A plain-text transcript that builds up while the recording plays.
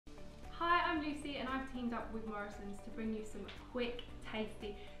I'm Lucy and I've teamed up with Morrisons to bring you some quick,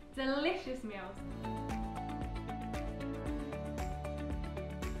 tasty, delicious meals.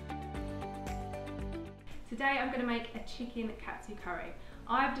 Today I'm going to make a chicken katsu curry.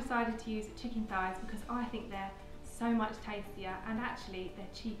 I've decided to use chicken thighs because I think they're so much tastier and actually they're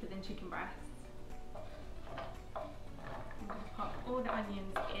cheaper than chicken breasts. I'm going to pop all the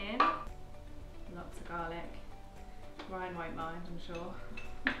onions in, lots of garlic. Ryan won't mind, I'm sure.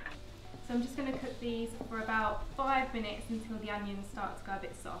 So I'm just going to cook these for about 5 minutes until the onions start to go a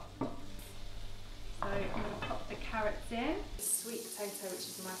bit soft. So I'm going to pop the carrots in. Sweet potato, which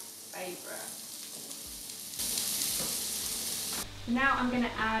is my favourite. So now I'm going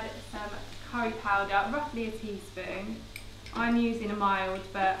to add some curry powder, roughly a teaspoon. I'm using a mild,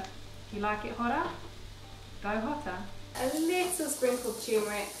 but if you like it hotter, go hotter. A little sprinkle of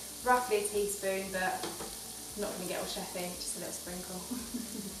turmeric, roughly a teaspoon, but I'm not going to get all chefy, just a little sprinkle.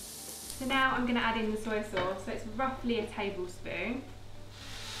 So now I'm going to add in the soy sauce, so it's roughly a tablespoon.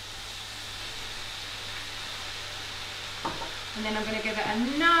 And then I'm going to give it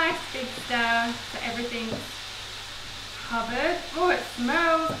a nice big stir so everything's covered. Oh, it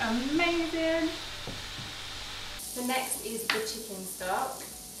smells amazing. The next is the chicken stock.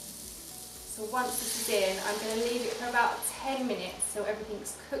 So once this is in, I'm going to leave it for about 10 minutes so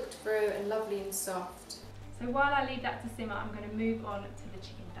everything's cooked through and lovely and soft. So while I leave that to simmer, I'm going to move on to the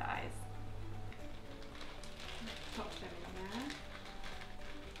chicken thighs. Pop them in there.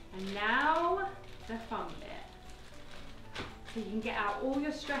 And now the fun bit. So you can get out all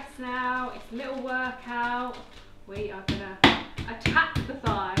your stress now. It's a little workout. We are going to attack the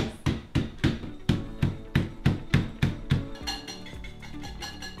thighs.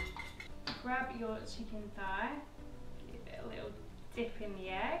 Grab your chicken thigh, give it a little dip in the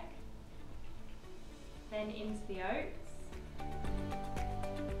egg, then into the oats,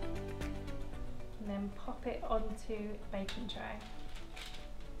 and then pop it onto a baking tray.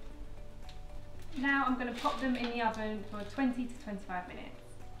 Now I'm going to pop them in the oven for 20 to 25 minutes.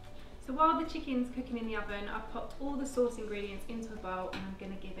 So while the chicken's cooking in the oven, I've popped all the sauce ingredients into a bowl and I'm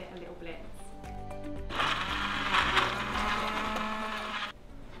going to give it a little blitz.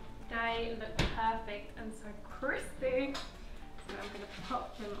 They look perfect and so crispy. So I'm going to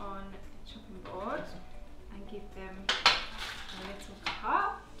pop them on the chopping board and give them a little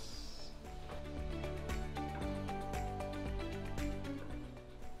cut.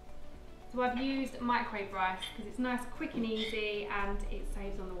 So I've used microwave rice because it's nice, quick and easy, and it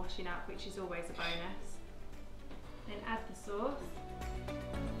saves on the washing up, which is always a bonus. Then add the sauce.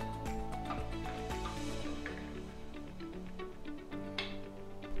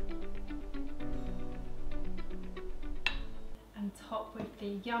 And top with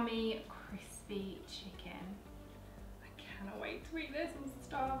the yummy, crispy chicken. I cannot wait to eat this, I'm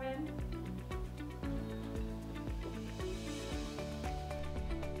starving.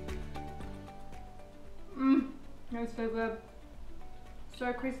 That was so good.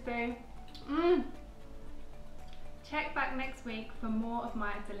 So crispy. Check back next week for more of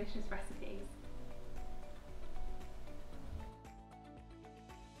my delicious recipes.